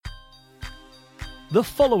The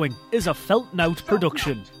following is a Feltnout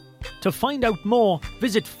production. To find out more,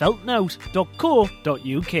 visit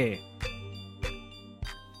feltnout.co.uk.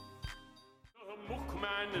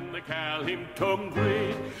 Call him Tom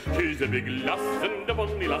Gray. She's a big lass and a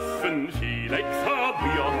bonny lass, and she likes her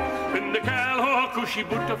beer. And they call her Cushy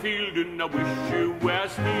Butterfield, and I wish you were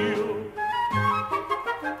still.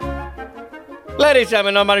 Ladies and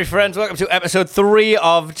gentlemen, non-married friends, welcome to episode 3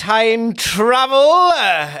 of Time Travel.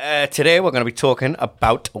 Today we're going to be talking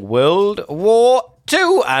about World War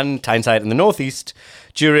II and Tyneside in the northeast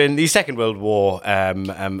during the Second World War.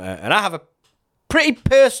 And I have a pretty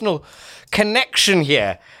personal connection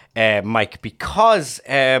here, Mike, because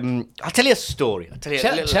I'll tell you a story.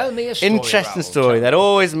 Tell me a story. Interesting story that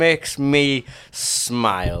always makes me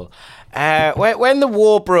smile. When the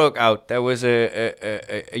war broke out, there was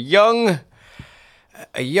a young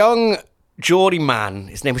Geordie man.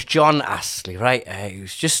 His name was John Astley, right? He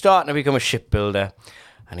was just starting to become a shipbuilder,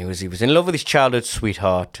 and he was in love with his childhood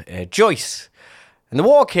sweetheart, Joyce. And the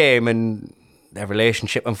war came, and their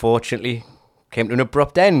relationship, unfortunately, came to an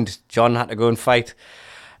abrupt end. John had to go and fight,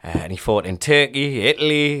 and he fought in Turkey,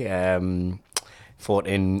 Italy, fought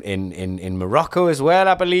in Morocco as well,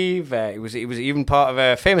 I believe. He was even part of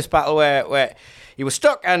a famous battle where he was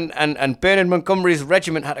stuck, and Bernard Montgomery's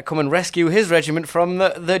regiment had to come and rescue his regiment from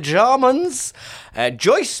the Germans.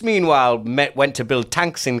 Joyce, meanwhile, went to build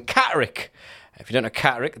tanks in Catterick. If you don't know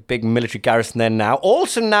Catterick, a big military garrison there now.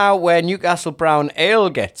 Also now where Newcastle Brown Ale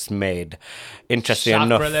gets made. Interesting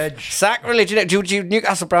enough. Sacrilege.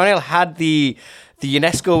 Newcastle Brown Ale had the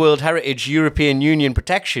UNESCO World Heritage European Union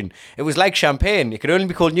protection. It was like champagne. It could only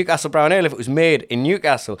be called Newcastle Brown Ale if it was made in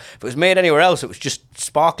Newcastle. If it was made anywhere else, it was just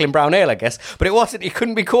sparkling brown ale, I guess. But it wasn't. It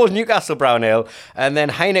couldn't be called Newcastle Brown Ale. And then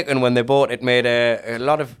Heineken, when they bought it, made a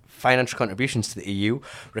lot of financial contributions to the EU,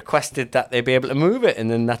 requested that they be able to move it.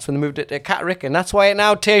 And then that's when they moved it to Catterick. And that's why it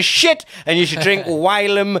now tastes shit. And you should drink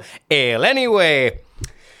Wylam Ale. Anyway,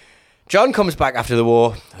 John comes back after the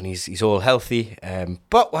war, and he's all healthy.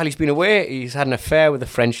 But while he's been away, he's had an affair with a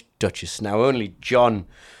French duchess. Now, only John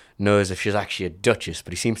knows if she's actually a duchess,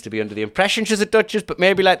 but he seems to be under the impression she's a duchess. But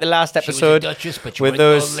maybe like the last episode, she was a duchess, but with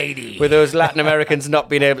those Latin Americans not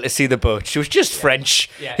being able to see the boat, she was just French.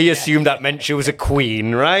 He assumed that meant she was a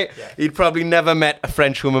queen, right? Yeah. He'd probably never met a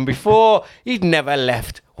French woman before. He'd never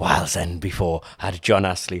left Wallsend before, had John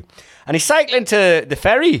Astley. And he's cycling to the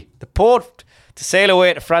ferry, the port, to sail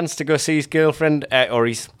away to France to go see his girlfriend, or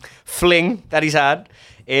his fling that he's had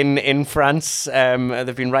in France.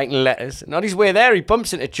 They've been writing letters. And on his way there, he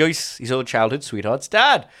bumps into Joyce, his old childhood sweetheart's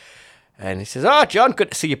dad. And he says, "Oh, John,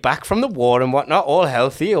 good to see you back from the war and whatnot, all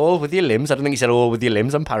healthy, all with your limbs." I don't think he said all with your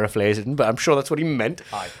limbs, I'm paraphrasing, but I'm sure that's what he meant.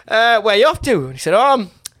 Where are you off to? And he said, "Oh,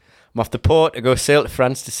 I'm off the port to go sail to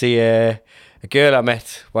France to see a girl I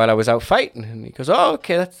met while I was out fighting." And he goes, "Oh,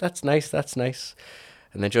 okay, that's nice, that's nice."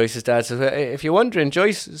 And then Joyce's dad says, "If you're wondering,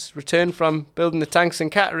 Joyce has returned from building the tanks in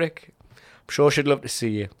Catterick. I'm sure she'd love to see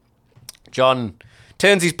you." John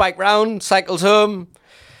turns his bike round, cycles home,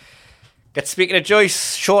 gets speaking to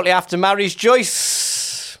Joyce, shortly after marries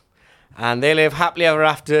Joyce. And they live happily ever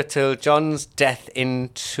after till John's death in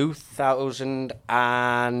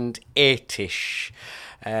 2008-ish.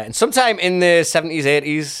 And sometime in the 70s,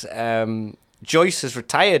 80s, Joyce has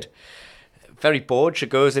retired. Very bored, she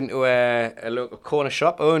goes into a local corner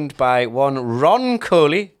shop owned by one Ron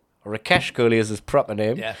Coley, or Rakesh Coley is his proper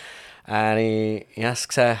name. Yeah. And he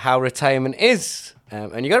asks her how retirement is.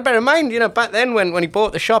 And you got to bear in mind, back then when he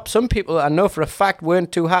bought the shop, some people, I know for a fact,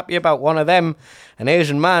 weren't too happy about one of them, an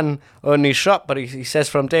Asian man, owning his shop. But he says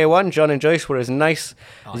from day one, John and Joyce were as nice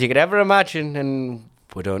as you could ever imagine. And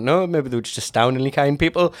we don't know, maybe they were just astoundingly kind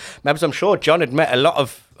people. Maybe I'm sure John had met a lot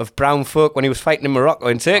of brown folk when he was fighting in Morocco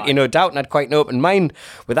and Turkey, no doubt, and had quite an open mind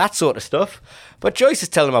with that sort of stuff. But Joyce is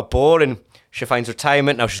telling him how boring she finds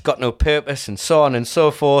retirement, now she's got no purpose, and so on and so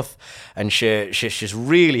forth, and she's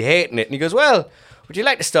really hating it. And he goes, "Well, would you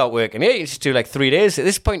like to start working here? You just do like 3 days." At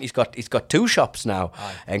this point, he's got 2 shops now,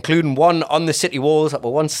 including one on the city walls that were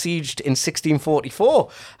once sieged in 1644,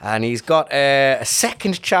 and he's got a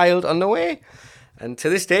second child on the way. And to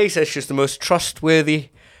this day, he says she's the most trustworthy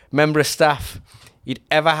member of staff he'd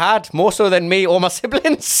ever had, more so than me or my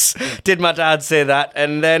siblings. Did my dad say that?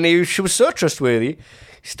 And then she was so trustworthy,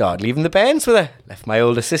 he started leaving the bairns with her. Left my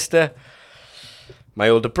older sister, my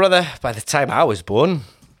older brother. By the time I was born,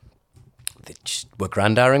 they just were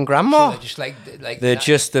grandad and grandma. So they're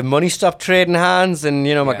just the money stopped trading hands, and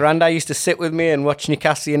my granddad used to sit with me and watch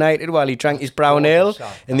Newcastle United while he drank his brown ale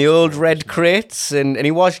in the old red crates, and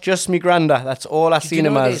he was just me granddad. That's all I seen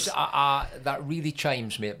him as. That really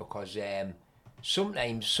chimes me, because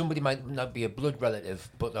sometimes somebody might not be a blood relative,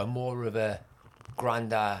 but they're more of a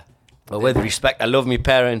Granda. Well, with respect, I love my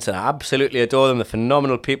parents and I absolutely adore them. They're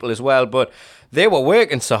phenomenal people as well, but they were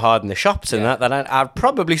working so hard in the shops and that I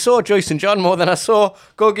probably saw Joyce and John more than I saw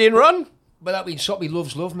Guggy and Ron. Well, that means somebody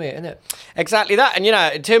loves love, mate, innit? Exactly that. And, you know,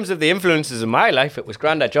 in terms of the influences in my life, it was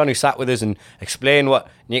Grandad John who sat with us and explained what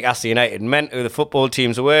Newcastle United meant, who the football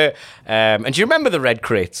teams were. And do you remember the red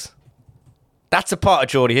crates? That's a part of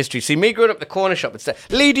Geordie history. See, me growing up at the corner shop,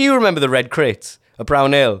 Lee, do you remember the red crates of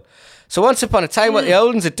brown ale? So once upon a time, what the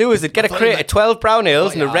old ones would do is they'd get a crate of 12 brown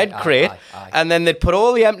ales in a red crate, and then they'd put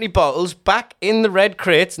all the empty bottles back in the red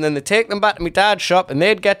crates, and then they'd take them back to my dad's shop, and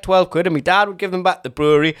they'd get 12 quid, and my dad would give them back to the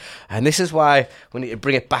brewery. And this is why we need to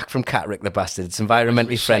bring it back from Catterick, the bastard. It's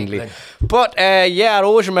environmentally friendly. But yeah, I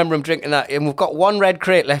always remember him drinking that. And we've got one red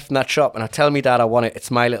crate left in that shop, and I tell me dad I want it.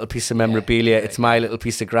 It's my little piece of memorabilia. It's my little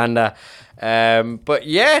piece of Granda. But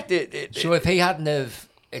yeah. So if he hadn't have...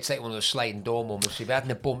 It's like one of those sliding door moments. If he hadn't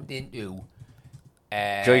have bumped into...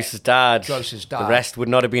 Joyce's dad. The rest would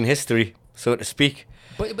not have been history, so to speak.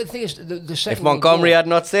 But the thing is, the second if Montgomery had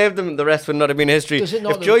not saved them, the rest would not have been history.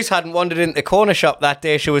 If Joyce hadn't wandered into the corner shop that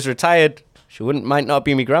day she was retired, she might not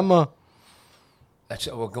be my grandma.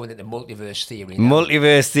 We're going into multiverse theory now.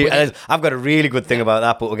 Multiverse theory. I've got a really good thing about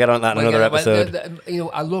that, but we'll get on that in another episode.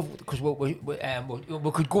 I love, because we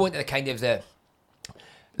could go into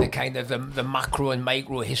the kind of the macro and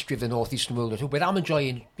micro history of the northeastern world too, but I'm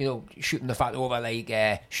enjoying, shooting the fat over, like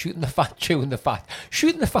shooting the fat, chewing the fat,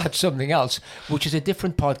 shooting the fat, something else, which is a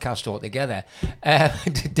different podcast altogether,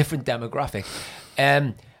 different demographic.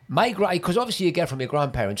 Because obviously you get from your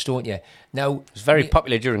grandparents, don't you? Now it's very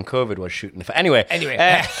popular during COVID, was shooting the fat. Anyway,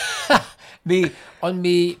 on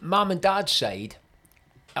me mum and dad's side,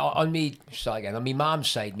 on me mum's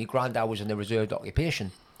side, my granddad was in a reserved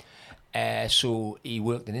occupation. So he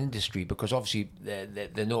worked in industry, because obviously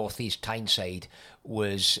the northeast Tyneside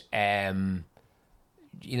was, the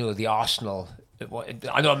Arsenal.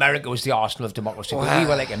 I know America was the Arsenal of democracy, but we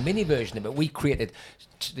were like a mini version of it. We created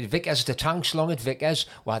the Vickers, the tanks along at Vickers.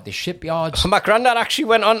 We had the shipyards. My granddad actually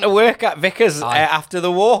went on to work at Vickers after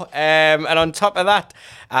the war, and on top of that,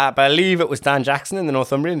 I believe it was Dan Jackson in the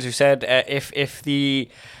Northumbrians who said if the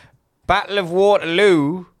Battle of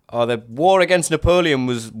Waterloo or the war against Napoleon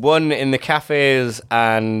was won in the cafes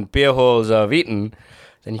and beer halls of Eton,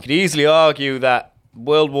 then you could easily argue that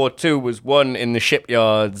World War II was won in the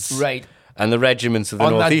shipyards, right, and the regiments of the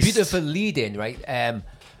Northeast. On that beautiful lead-in, right,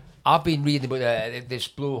 I've been reading about this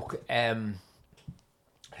bloke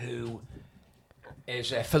who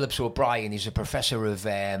is Phillips O'Brien. He's a professor of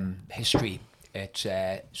history at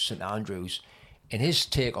St Andrews, and his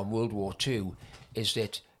take on World War II is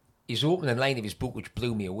that his opening line of his book, which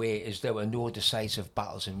blew me away, is there were no decisive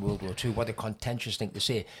battles in World War II. What a contentious thing to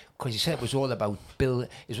say, because he said it was all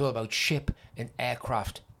about ship and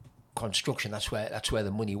aircraft construction. That's where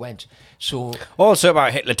the money went. So also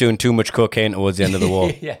about Hitler doing too much cocaine towards the end of the war.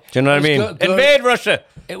 Yeah. Do you know what I mean? Invade Russia.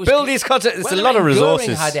 Build these concepts. It's a lot of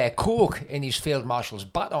resources. Goering had coke in his Field Marshal's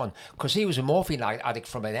baton because he was a morphine addict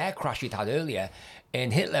from an air crash he'd had earlier.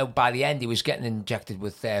 And Hitler, by the end, he was getting injected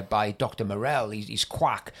with by Dr. Morell, his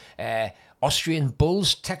quack, Austrian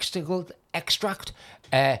bull's testicle extract.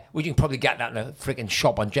 We can probably get that in a freaking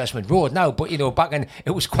shop on Jesmond Road now, but back then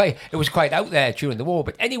it was quite out there during the war.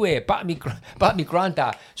 But anyway, back to me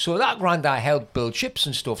granddad. So that granddad helped build ships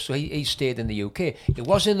and stuff. So he stayed in the UK. It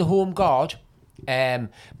was in the Home Guard,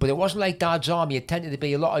 but it wasn't like Dad's army. It tended to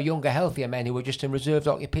be a lot of younger, healthier men who were just in reserved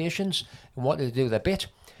occupations and wanted to do their bit.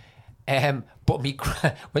 But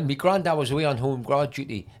when my granddad was away on Home Guard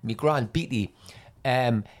duty, my grand Beatty,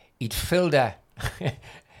 he'd filled a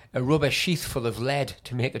rubber sheath full of lead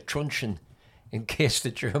to make a truncheon in case the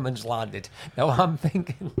Germans landed. Now I'm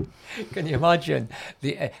thinking, can you imagine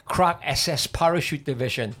the crack SS parachute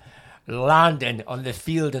division landing on the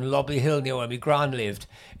field in Lobley Hill near where my gran lived,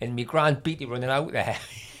 and my grand Beatty running out there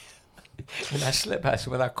in her slippers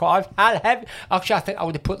with her car. Actually, I think I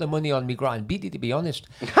would have put the money on my gran Beatty, to be honest.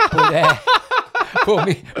 But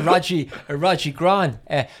me, Raji Gran,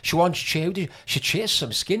 she chased some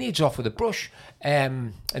skinheads off with a brush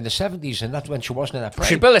in the 70s, and that's when she wasn't in her prime.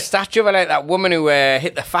 She built a statue of her, like that woman who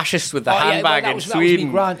hit the fascists with the handbag in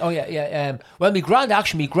Sweden. That was my grand. Well, my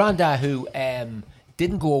granddad who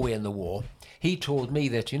didn't go away in the war, he told me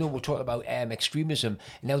that, we're talking about extremism.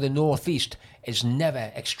 Now the Northeast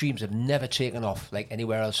extremes have never taken off like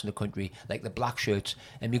anywhere else in the country, like the black shirts.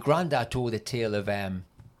 And my granddad told a tale of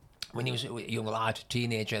when he was a young lad,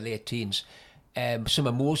 teenager, late teens, some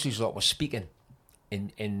of Mosley's lot was speaking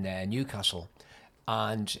in Newcastle,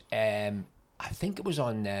 and I think it was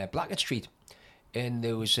on Blackett Street, and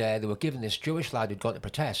they were giving this Jewish lad who'd gone to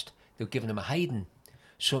protest, they were giving him a hiding.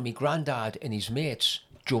 So my granddad and his mates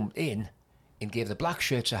jumped in and gave the black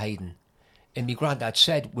shirts a hiding. And my granddad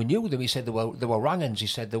said, we knew them. He said they were Rangans. He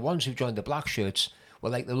said the ones who joined the black shirts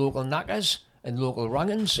were like the local knackers and local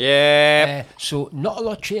Rangans. Yeah. So not a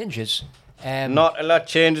lot changes. Not a lot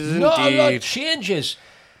changes Not indeed. a lot changes.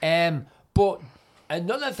 But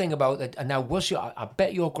another thing about it, and now I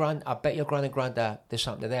bet your gran and granddad, this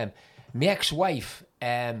happened to them. My ex-wife,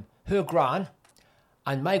 her gran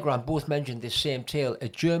and my gran both mentioned this same tale. A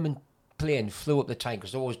German plane flew up the Tyne,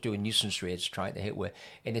 because they're always doing nuisance raids trying to hit where,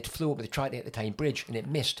 and it flew up, they tried to hit the Tyne Bridge and it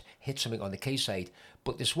missed, hit something on the quayside.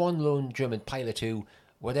 But this one lone German pilot who,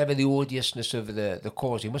 whatever the odiousness of the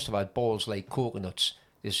cause, he must have had balls like coconuts,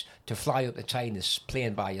 this to fly up the Tyne, this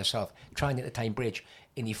plane by yourself, trying to hit the Tyne Bridge,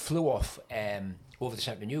 and he flew off over the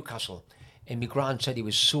centre of Newcastle. And my gran said he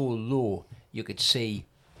was so low you could see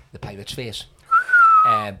the pilot's face.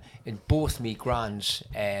 And both me grans,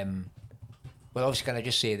 well, obviously, can I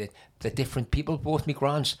just say that they're different people, both me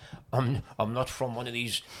grans. I'm not from one of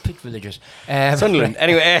these pit villages. Sunderland,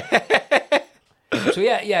 anyway. So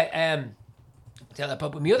yeah.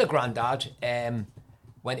 But my other granddad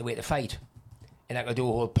went away to fight, and I could do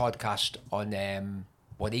a whole podcast on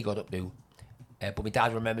what he got up to. But my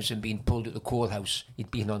dad remembers him being pulled at the courthouse. He'd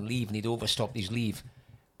been on leave and he'd overstopped his leave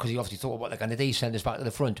because he obviously thought, what they're going to do, send us back to the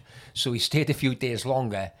front. So he stayed a few days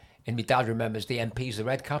longer. And my dad remembers the MPs, the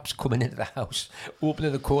Red Caps, coming into the house,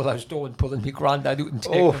 opening the courthouse door and pulling my granddad out and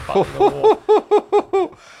taking him back to the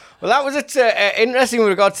war. Well, that was interesting with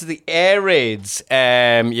regards to the air raids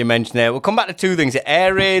you mentioned there. We'll come back to two things, the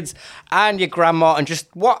air raids and your grandma, and just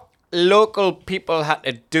what local people had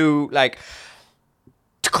to do, like,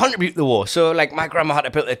 to contribute to the war. So, like, my grandma had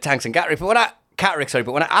to build the tanks in Catterick,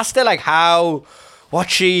 but when I asked her, like,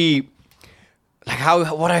 what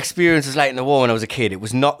her experience was like in the war when I was a kid, it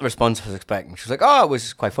was not the response I was expecting. She was like, oh, it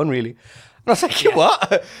was quite fun, really. And I was like, yeah.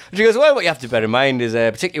 What? And she goes, well, what you have to bear in mind is,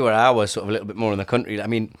 particularly where I was sort of a little bit more in the country, I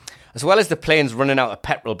mean, as well as the planes running out of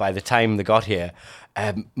petrol by the time they got here,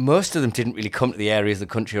 most of them didn't really come to the areas of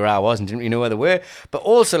the country where I was and didn't really know where they were. But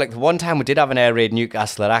also, like, the one time we did have an air raid in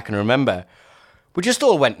Newcastle that I can remember, we just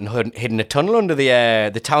all went and hid in a tunnel under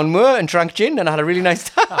the town moor and drank gin and had a really nice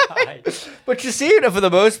time. But she seemed to, for the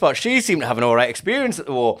most part, she seemed to have an all right experience at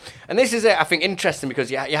the war. And this is, I think, interesting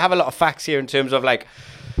because you have a lot of facts here in terms of, like,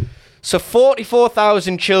 so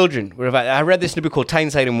 44,000 children were evacuated. I read this in a book called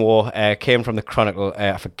Tyneside in War, came from the Chronicle.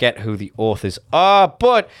 I forget who the authors are,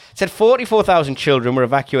 but it said 44,000 children were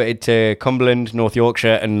evacuated to Cumberland, North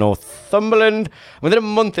Yorkshire and Northumberland. Within a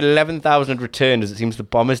month, 11,000 had returned, as it seems the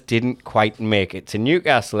bombers didn't quite make it to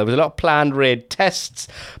Newcastle. There was a lot of planned raid tests,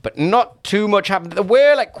 but not too much happened. There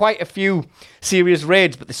were, like, quite a few serious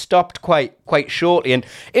raids, but they stopped quite shortly. And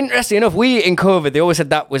interesting enough, we in COVID, they always said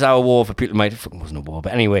that was our war. For people who might, it fucking wasn't a war,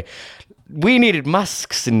 but anyway, we needed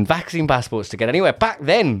masks and vaccine passports to get anywhere. Back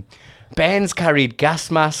then, bands carried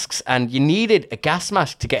gas masks, and you needed a gas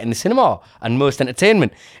mask to get in the cinema and most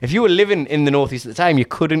entertainment. If you were living in the Northeast at the time, you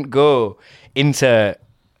couldn't go into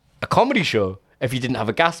a comedy show if you didn't have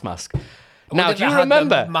a gas mask. Now, do you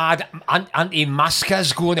remember? Mad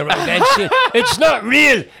anti-maskers going around there saying, it's not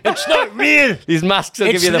real, it's not real. These masks will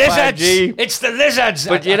It's give you the lizards. 5G. It's the lizards.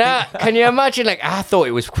 But you know, can you imagine, like, I thought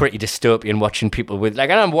it was pretty dystopian watching people with, like,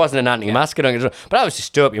 I wasn't an anti-masker, but I was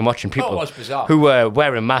dystopian watching people it was bizarre. who were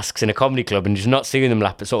wearing masks in a comedy club and just not seeing them,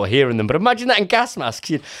 like, but sort of hearing them. But imagine that in gas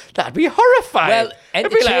masks, that'd be horrifying. Well,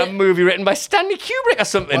 it'd be like a movie written by Stanley Kubrick or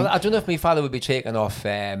something. Well, I don't know if my father would be taken off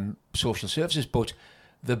social services, but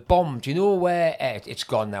the bomb, do you know where, it's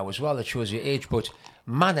gone now as well, it shows your age, but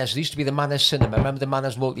Manners, there used to be the Manners Cinema, remember the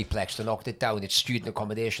Manners Multiplex, they knocked it down, it's student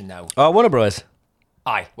accommodation now. Oh, Warner Bros.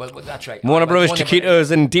 Aye, well, that's right. Warner Bros,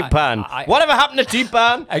 Chiquitos and Deep Pan. Whatever happened to Deep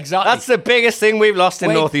Pan? Exactly. That's the biggest thing we've lost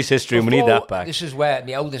in Northeast history, and we need that back. This is where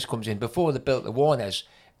my eldest comes in. Before they built the Warners,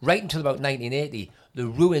 right until about 1980, the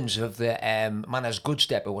ruins of the Manners Goods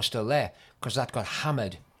Depot were still there, because that got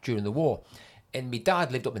hammered during the war. And my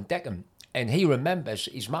dad lived up in Deckham, and he remembers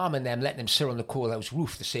his mum and them letting him sit on the coalhouse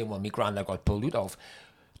roof, the same one my granddad got pulled out of,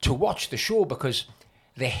 to watch the show because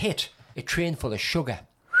they hit a train full of sugar.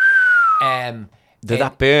 Did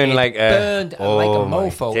that burn like burned like a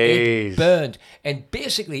mofo? Days. It burned. And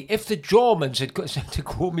basically, if the Germans had, to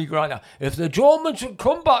quote me granddad, if the Germans had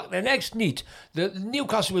come back the next night, the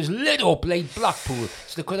Newcastle was lit up like Blackpool,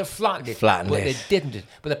 so they could have flattened it. But they didn't.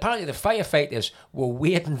 But apparently the firefighters were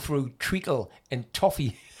wading through treacle and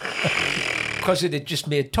toffee because it had just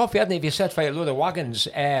made toffee, hadn't it? If you set fire a load of wagons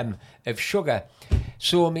of sugar.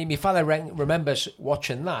 So my father remembers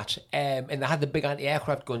watching that, and they had the big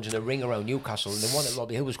anti-aircraft guns in a ring around Newcastle, and the one at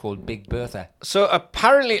Lobby Hill was called Big Bertha. So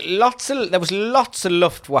apparently there was lots of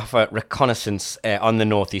Luftwaffe reconnaissance on the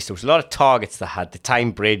northeast. There was a lot of targets they had: the Tyne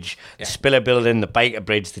Bridge, the Spiller Building, the Biker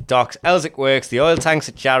Bridge, the docks, Elswick Works, the oil tanks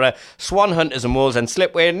at Jarrah, Swan Hunters and Wallsend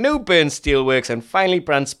Slipway, Newburn Steelworks, and finally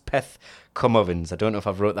Brands Peth Cum Ovens. I don't know if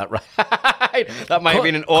I've wrote that right. That might have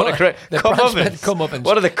been an autocorrect. Cum Ovens.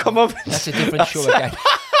 What are the Cum Ovens? That's a different show again.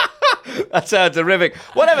 That sounds horrific.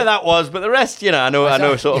 Whatever that was, but the rest, I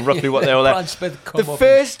know sort of roughly what they were there. The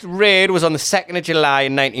first raid was on the 2nd of July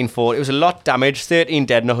in 1940. It was a lot damaged, 13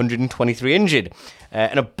 dead and 123 injured.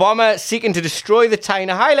 And a bomber seeking to destroy the Tyne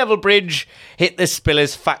high-level bridge hit the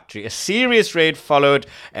Spillers factory. A serious raid followed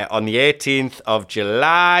on the 18th of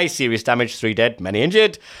July. Serious damage, 3 dead, many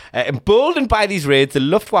injured. Emboldened by these raids, the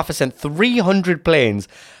Luftwaffe sent 300 planes.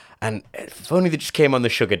 And if only they just came on the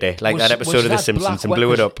sugar day, like that episode of The Simpsons, and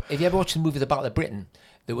blew it up. If you ever watched the movie The Battle of Britain,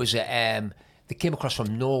 there was they came across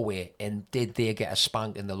from Norway, and did they get a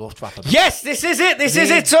spank in the Luftwaffe? Yes, this is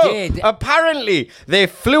it. So apparently they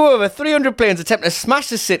flew over 300 planes attempting to smash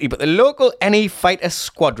the city, but the local NE fighter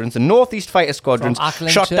squadrons, the Northeast fighter squadrons,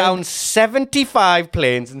 shot down 75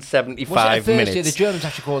 planes in 75 minutes. The Germans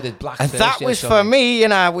actually called it Black Thursday. And that was for me,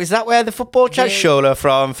 was that where the football chat? Scholler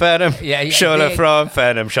from Fernham. Scholler from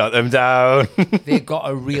Fernham shot them down. They got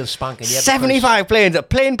a real spanking. 75 planes, a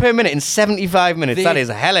plane per minute in 75 minutes. That is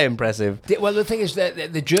hella impressive. Well, the thing is that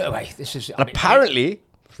apparently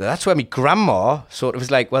that's where my grandma sort of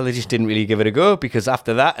was like, well, they just didn't really give it a go, because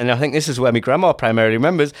after that, and I think this is where my grandma primarily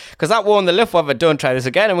remembers, because that warned the Luftwaffe, don't try this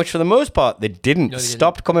again, and which for the most part they didn't.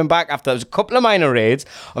 Stopped coming back after there was a couple of minor raids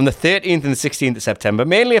on the 13th and the 16th of September,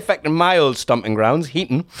 mainly affecting my old stomping grounds,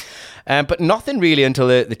 Heaton. But nothing really until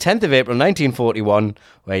the 10th of April 1941,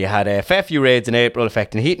 where you had a fair few raids in April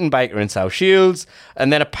affecting Heaton, Biker and South Shields.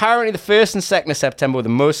 And then apparently the 1st and 2nd of September were the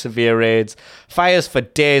most severe raids. Fires for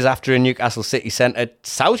days after in Newcastle city centre.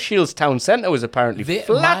 South Shields town centre was apparently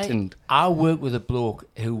flattened. I worked with a bloke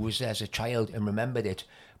who was as a child and remembered it.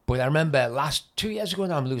 But I remember 2 years ago,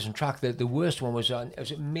 now I'm losing track, the worst one was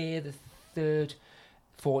May the 3rd,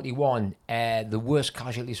 41. The worst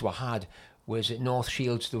casualties were had was at North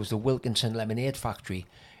Shields. There was the Wilkinson lemonade factory,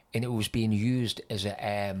 and it was being used as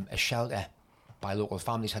a shelter by local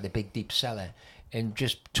families. Had a big deep cellar, and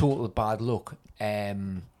just total bad luck.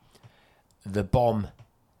 The bomb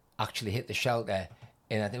actually hit the shelter,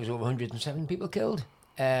 and I think it was over 107 people killed,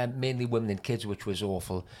 mainly women and kids, which was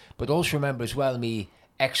awful. But also remember as well, me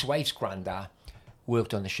ex-wife's granddad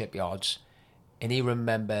worked on the shipyards, and he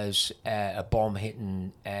remembers a bomb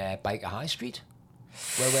hitting Biker High Street,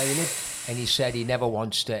 where he lived. And he said he never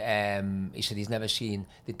wants to, he said he's never seen,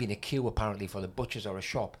 there'd been a queue apparently for the butchers or a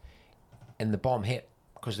shop, and the bomb hit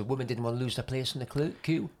because the women didn't want to lose their place in the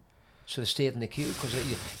queue. So they stayed in the queue, because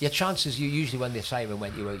your chances, usually when the siren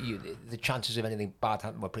went, the chances of anything bad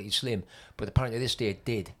happening were pretty slim. But apparently this day it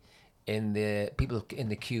did. And the people in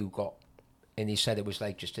the queue got, and he said it was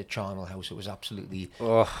like just a charnel house. It was absolutely,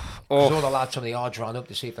 because all the lads from the yards ran up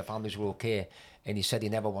to see if the families were okay. And he said he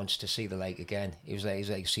never wants to see the lake again. He's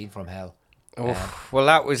like seen from hell. Well,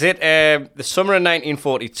 that was it. The summer of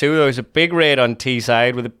 1942, there was a big raid on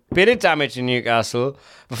Teesside with a bit of damage in Newcastle.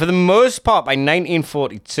 But for the most part, by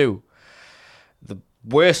 1942, the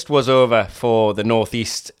worst was over for the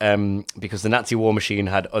Northeast, because the Nazi war machine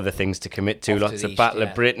had other things to commit to. Lots of Battle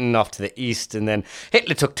of Britain, off to the east, and then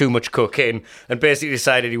Hitler took too much cocaine and basically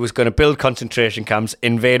decided he was going to build concentration camps,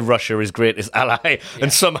 invade Russia, his greatest ally,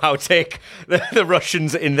 and somehow take the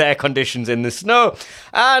Russians in their conditions in the snow.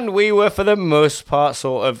 And we were, for the most part,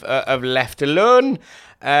 sort of left alone.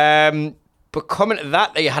 But coming to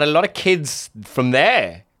that, they had a lot of kids from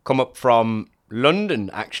there come up from London,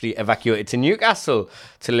 actually evacuated to Newcastle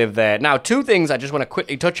to live there. Now, two things I just want to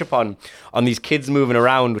quickly touch upon on these kids moving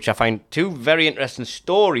around, which I find two very interesting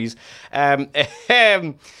stories. There's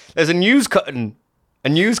a newspaper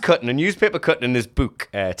cutting in this book,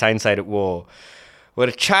 Tyneside at War, where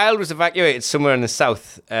a child was evacuated somewhere in the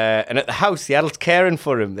south, and at the house, the adults caring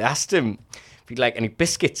for him, they asked him if he'd like any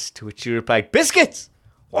biscuits, to which he replied, "Biscuits?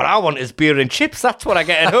 What I want is beer and chips. That's what I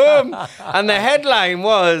get at home." And the headline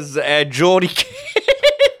was, Geordie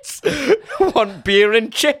kids want beer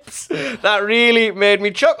and chips. That really made me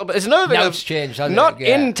chuckle. But there's another thing. Now it's changed, hasn't not it?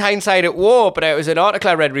 Yeah. in Tyneside at War, but it was an article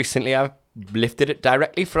I read recently. I lifted it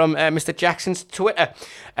directly from Mr. Jackson's Twitter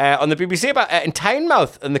on the BBC about in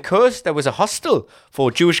Tynemouth on the coast, there was a hostel for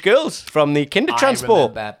Jewish girls from the Kinder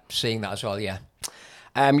Transport. I remember seeing that as well, yeah.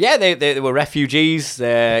 They were refugees,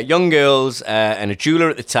 young girls, and a jeweler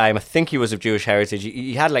at the time. I think he was of Jewish heritage.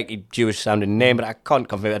 He had like a Jewish-sounding name, but I can't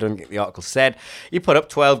confirm. I don't think the article said. He put up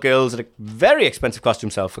 12 girls at a very expensive cost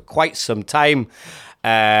himself for quite some time.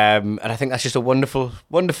 And I think that's just a wonderful,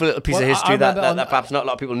 wonderful little piece of history that perhaps not a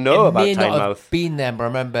lot of people know about Tynemouth. It may not have been there, but I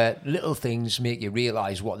remember little things make you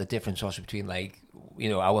realise what the difference was between, like,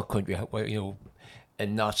 our country,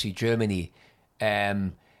 and Nazi Germany.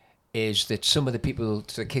 Is that some of the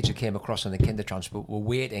kids who came across on the kinder transport were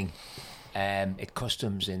waiting at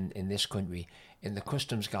customs in this country, and the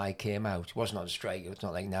customs guy came out. It wasn't on strike, it's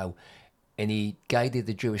not like now, and he guided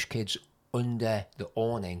the Jewish kids under the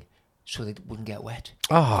awning so they wouldn't get wet.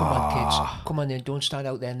 Come on, kids, come on in, don't stand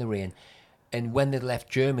out there in the rain. And when they left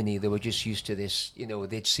Germany, they were just used to this,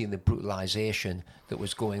 they'd seen the brutalisation that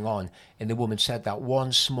was going on. And the woman said that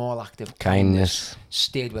one small act of kindness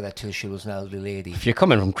stayed with her till she was an elderly lady. If you're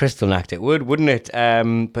coming from Kristallnacht, it would, wouldn't it?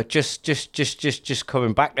 But just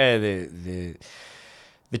coming back there, the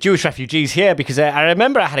Jewish refugees here, because I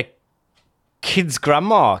remember I had a kid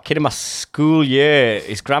in my school year.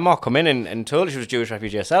 His grandma come in and told her she was a Jewish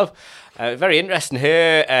refugee herself. Very interesting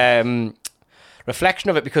here. Reflection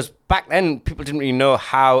of it, because back then people didn't really know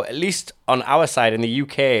how, at least on our side in the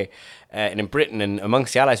UK and in Britain and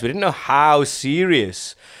amongst the Allies, we didn't know how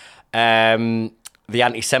serious the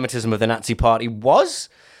anti-Semitism of the Nazi Party was,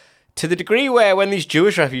 to the degree where when these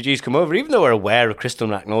Jewish refugees come over, even though we're aware of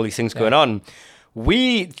Kristallnacht and all these things going on,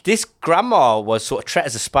 this grandma was sort of treated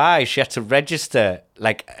as a spy. She had to register,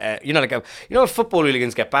 when football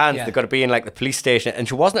hooligans get banned, they've got to be in like the police station, and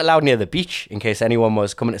she wasn't allowed near the beach in case anyone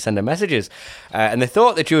was coming to send her messages. And they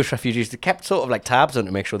thought the Jewish refugees, they kept sort of like tabs on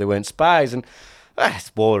to make sure they weren't spies. And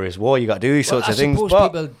it's war is war. You got to do these sorts of things. I suppose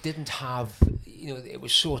people didn't have, it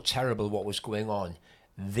was so terrible what was going on.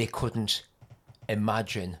 They couldn't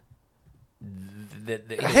imagine. I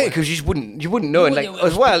think because you wouldn't know, and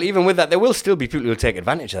as well, even with that, there will still be people who will take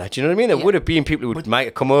advantage of that. Do you know what I mean? There would have been people who might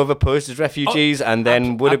have come over, posed as refugees, and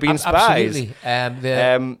then would have been spies.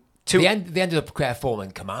 Absolutely. They ended up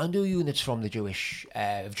forming commando units from the Jewish,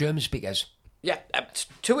 German speakers. Yeah,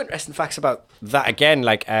 two interesting facts about that again,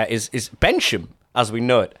 is Bensham, as we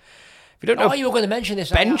know it. If you don't know, you were going to mention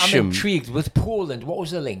this. I'm intrigued with Poland. What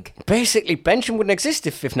was the link? Basically, Bensham wouldn't exist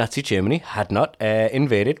if Nazi Germany had not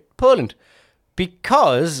invaded Poland.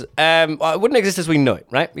 Because it wouldn't exist as we know it,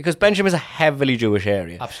 right? Because Bensham is a heavily Jewish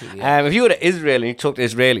area. Absolutely. Yeah. If you go to Israel and you talk to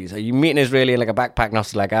Israelis, you meet an Israeli in like a backpack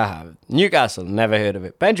nostalgia like I have. Newcastle, never heard of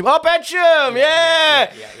it. Bensham,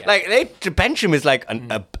 yeah. Like Bensham is like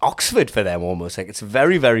an Oxford for them almost. Like it's a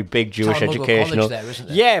very, very big Jewish educational. There, isn't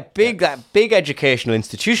it? Yeah, that big educational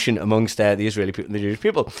institution amongst the Israeli people and the Jewish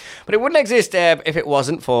people. But it wouldn't exist if it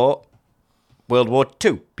wasn't for World War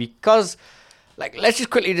II, because. Let's just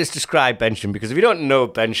quickly describe Bensham, because if you don't know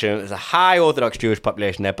Bensham, there's a high Orthodox Jewish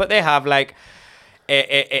population there, but they have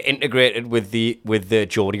integrated with the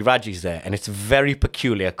Geordie Rajis there, and it's a very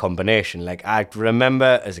peculiar combination. I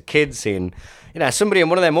remember as a kid seeing, somebody in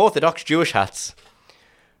one of them Orthodox Jewish hats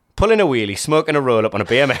pulling a wheelie, smoking a roll up on a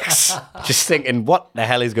BMX, just thinking, what the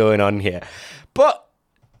hell is going on here? But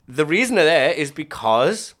the reason they're there is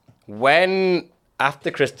because when after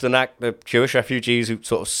Kristallnacht, the Jewish refugees who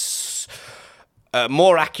sort of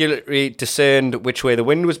more accurately discerned which way the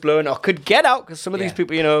wind was blowing or could get out, because some of these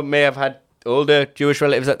people, may have had older Jewish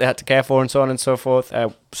relatives that they had to care for and so on and so forth.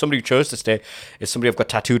 Somebody who chose to stay is somebody I've got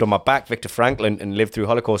tattooed on my back, Viktor Frankl, and lived through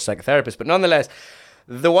Holocaust psychotherapist. But nonetheless,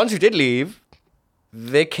 the ones who did leave,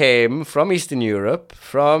 they came from Eastern Europe,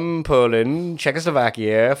 from Poland,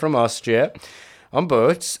 Czechoslovakia, from Austria, on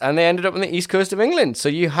boats, and they ended up on the east coast of England. So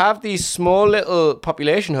you have these small little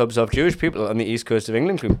population hubs of Jewish people on the east coast of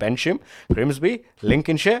England, including Bensham, Grimsby,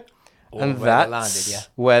 Lincolnshire, and that's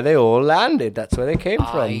where they all landed. That's where they came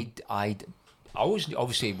from. I always,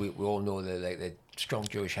 obviously, we all know the strong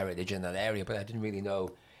Jewish heritage in that area, but I didn't really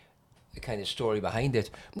know the kind of story behind it.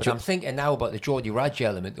 But I'm thinking now about the Geordie Raj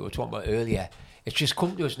element that we were talking about earlier. It's just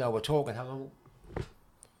come to us now. We're talking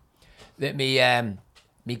that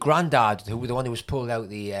my granddad, who was the one who was pulled out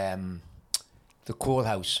the coal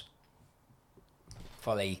house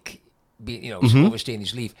for overstaying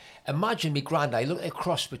his leave. Imagine me granddad. He looked like a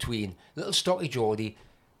cross between little stocky Geordie,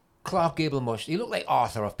 Clark Gable mush. He looked like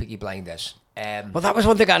Arthur of Peaky Blinders. Well, that was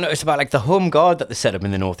one thing I noticed about the home guard that they set up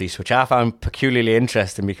in the northeast, which I found peculiarly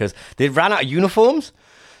interesting because they ran out of uniforms.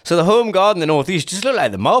 So the home guard in the northeast just looked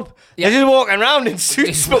like the mob. Yeah. They're just walking around in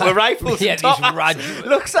suits but with rifles and top hats.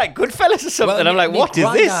 Looks like Goodfellas or something. I'm like, what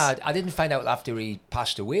is this? I didn't find out after he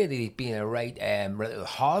passed away that he'd been a right little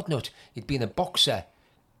hard nut. He'd been a boxer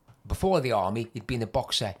before the army. He'd been a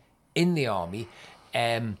boxer in the army.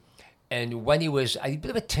 And when he was a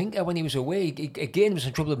bit of a tinker when he was away, he again was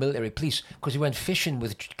in trouble with military police because he went fishing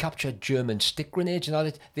with captured German stick grenades and all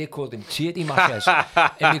that. They called them tatey mashers.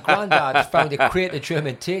 And my granddad found a crate of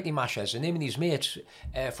German tatey mashers, and him and his mates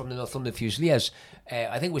from the Northumberland Fusiliers,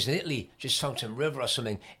 I think it was in Italy, just found some river or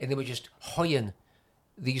something, and they were just hoying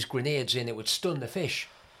these grenades in. It would stun the fish,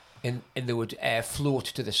 and they would float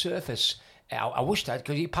to the surface. I wish that,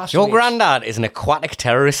 because he passed. Your granddad is an aquatic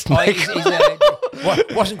terrorist, Mike.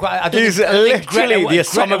 Wasn't quite. He's literally the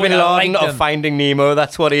Osama bin Laden of Finding Nemo.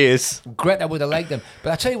 That's what he is. Greta would have liked them.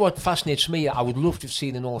 But I tell you what fascinates me, I would love to have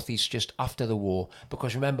seen the North East just after the war,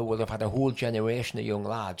 because remember, we'll have had a whole generation of young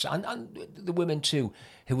lads, and the women too,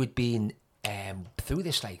 who had been through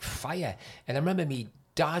this like fire. And I remember me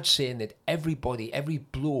dad saying that everybody, every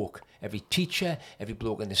bloke, every teacher, every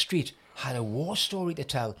bloke in the street had a war story to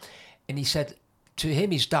tell. And he said to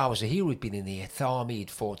him, his dad was a hero. He'd been in the 8th Army,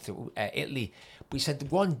 he'd fought through Italy. But he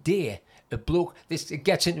said one day, a bloke, it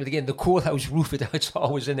gets into it again, the coalhouse roof, it's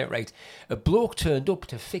always in it, right? A bloke turned up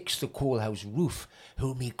to fix the coalhouse roof,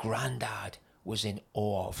 who me granddad was in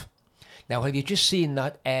awe of. Now, have you just seen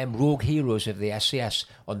that Rogue Heroes of the SAS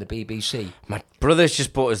on the BBC? My brother's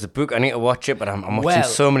just bought us the book. I need to watch it, but I'm watching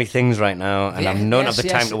so many things right now, and I've not have the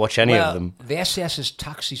time to watch any of them. The SAS's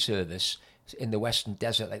taxi service in the Western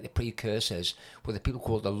Desert, like the precursors, were the people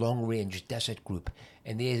called the Long Range Desert Group,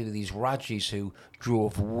 and they were these Rajis who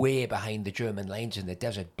drove way behind the German lines in the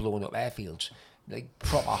desert, blowing up airfields, like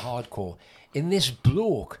proper hardcore. And this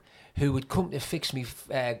bloke who would come to fix me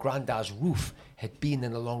granddad's roof had been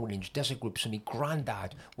in the Long Range Desert Group, so me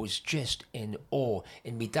granddad was just in awe.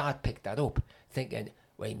 And me dad picked that up, thinking,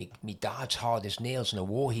 well, me dad's hard as nails and a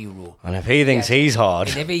war hero. And if he thinks he's hard,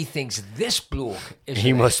 and if he thinks this bloke is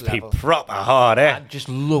he must be proper hard, eh? I'd just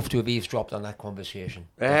love to have eavesdropped on that conversation.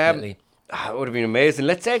 It would have been amazing.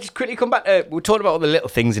 Let's just quickly come back to, we talked about all the little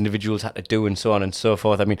things individuals had to do and so on and so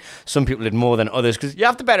forth. I mean, some people did more than others, because you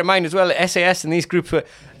have to bear in mind as well that SAS and these groups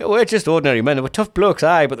were just ordinary men. They were tough blokes,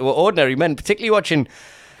 but they were ordinary men. Particularly watching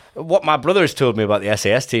what my brother has told me about the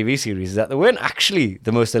SAS TV series is that they weren't actually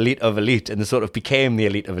the most elite of elite, and they sort of became the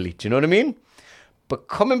elite of elite. Do you know what I mean? But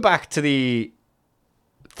coming back to the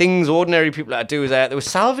things ordinary people had to do, is there were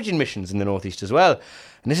salvaging missions in the Northeast as well.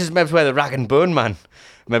 And this is maybe where the rag and bone man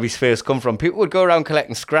maybe first come from. People would go around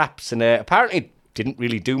collecting scraps, and apparently didn't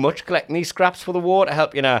really do much collecting these scraps for the war to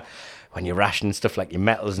help, when you're rationing stuff like your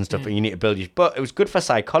metals and stuff, and you need to build your... But it was good for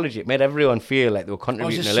psychology. It made everyone feel like they were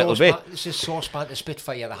contributing a little bit. This is saucepan to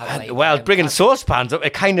Spitfire that had bringing saucepans up,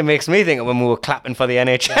 it kind of makes me think of when we were clapping for the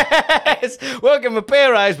NHS. We'll give them a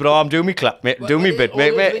pay rise, but I'm doing me clap, mate. Do me bit,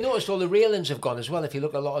 mate. We noticed all the railings have gone as well. If you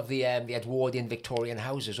look at a lot of the Edwardian Victorian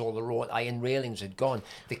houses, all the wrought iron railings had gone.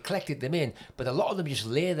 They collected them in, but a lot of them just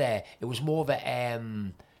lay there. It was more of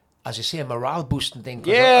a... as I say, a morale boosting thing.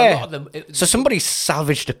 Yeah. A lot of them, so somebody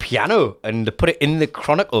salvaged a piano and they put it in the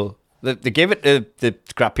Chronicle. They gave it to the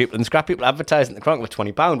scrap people, and the scrap people advertised in the Chronicle for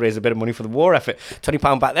 £20, raised a bit of money for the war effort.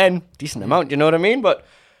 £20 back then, decent amount, you know what I mean? But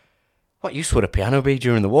what use would a piano be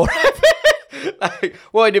during the war effort?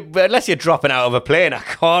 Unless you're dropping out of a plane, I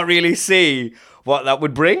can't really see what that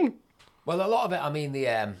would bring. Well, a lot of it, I mean,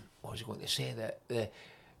 what was I going to say?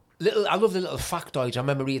 I love the little factoids. I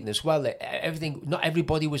remember reading as well that everything, not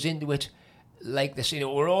everybody was into it like this.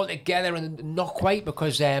 We're all together, and not quite,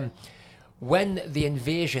 because when the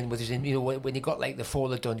invasion was, when you got like the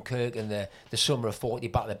fall of Dunkirk and the summer of 40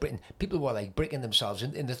 Battle of Britain, people were like bricking themselves,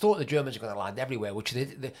 and they thought the Germans were going to land everywhere, which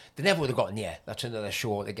they never would have gotten near. That's another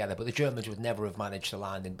show altogether. But the Germans would never have managed to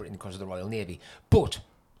land in Britain because of the Royal Navy. But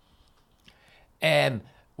we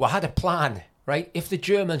had a plan, right? If the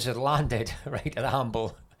Germans had landed right at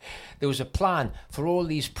Hamble, there was a plan for all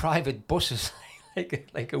these private buses,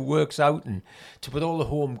 like a works out, and to put all the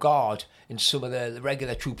Home Guard and some of the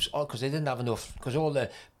regular troops, because they didn't have enough, because all the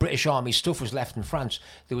British Army stuff was left in France.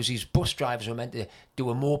 There was these bus drivers who were meant to do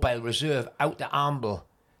a mobile reserve out to Amble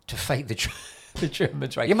to fight the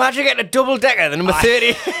Germans, right? You imagine getting a double-decker, the number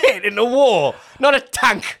 38 in the war. Not a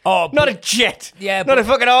tank. Not a jet. Yeah, not a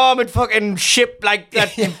fucking armoured fucking ship like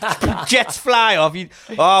that jets fly off.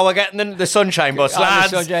 We're getting the Sunshine Bus,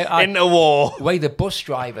 lads, into war. The way the bus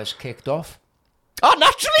drivers kicked off. Oh,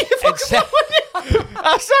 naturally.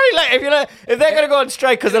 I'm sorry, if they're going to go on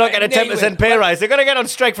strike because they're not getting a 10% pay rise, they're going to get on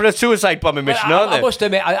strike for a suicide bombing mission, aren't they? I must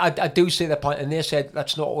admit, I do see the point, and they said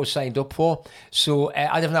that's not what we signed up for. So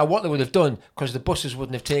I don't know what they would have done, because the buses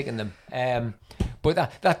wouldn't have taken them. But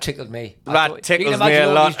that tickled me. That tickles me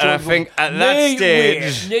a lot, and I think at that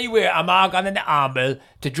stage... Anywhere am I going to Amble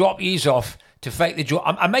to drop these off to fight the joke.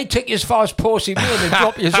 I might take you as far as Portsea Mill and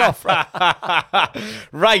drop you off.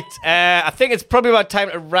 Right, I think it's probably about time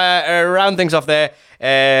to round things off there.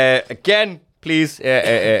 Again, please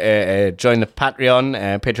join the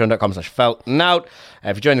Patreon, patreon.com/feltnout.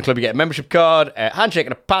 If you join the club, you get a membership card, a handshake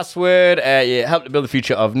and a password. You help to build the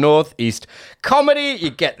future of Northeast comedy. You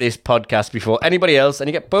get this podcast before anybody else, and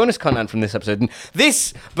you get bonus content from this episode. And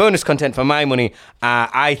this bonus content, for my money,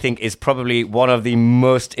 I think is probably one of the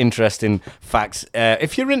most interesting facts.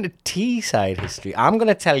 If you're into Teesside history, I'm going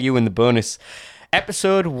to tell you in the bonus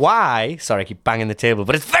episode why. Sorry, I keep banging the table,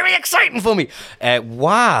 but it's very exciting for me.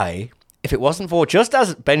 Why? If it wasn't for, just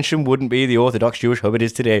as Bensham wouldn't be the Orthodox Jewish hub it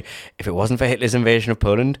is today, if it wasn't for Hitler's invasion of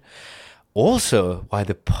Poland, also why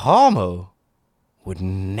the Parmo would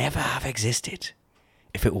never have existed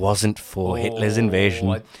if it wasn't for Hitler's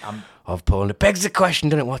invasion of Poland. It begs the question,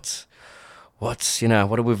 doesn't it? What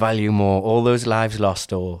do we value more? All those lives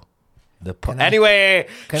lost or the Anyway,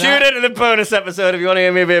 tune into the bonus episode if you want to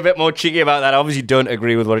hear me be a bit more cheeky about that. I obviously don't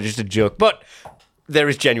agree with what is just a joke, but there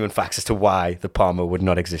is genuine facts as to why the Parmo would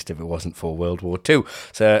not exist if it wasn't for World War II.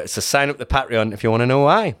 So sign up to Patreon if you want to know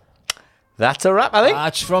why. That's a wrap, I think.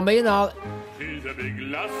 That's from me now. She's a big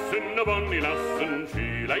lass and a bonny lass, and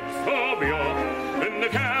she likes her beer. And the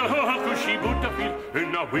gal her cushy butterfield,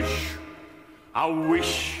 and I wish, oh,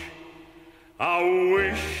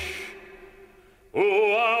 I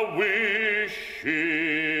wish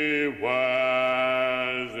she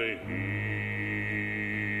was here.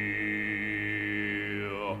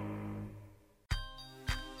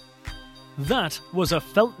 That was a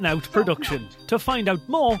Feltnout production. To find out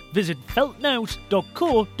more, visit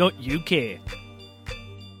feltnout.co.uk.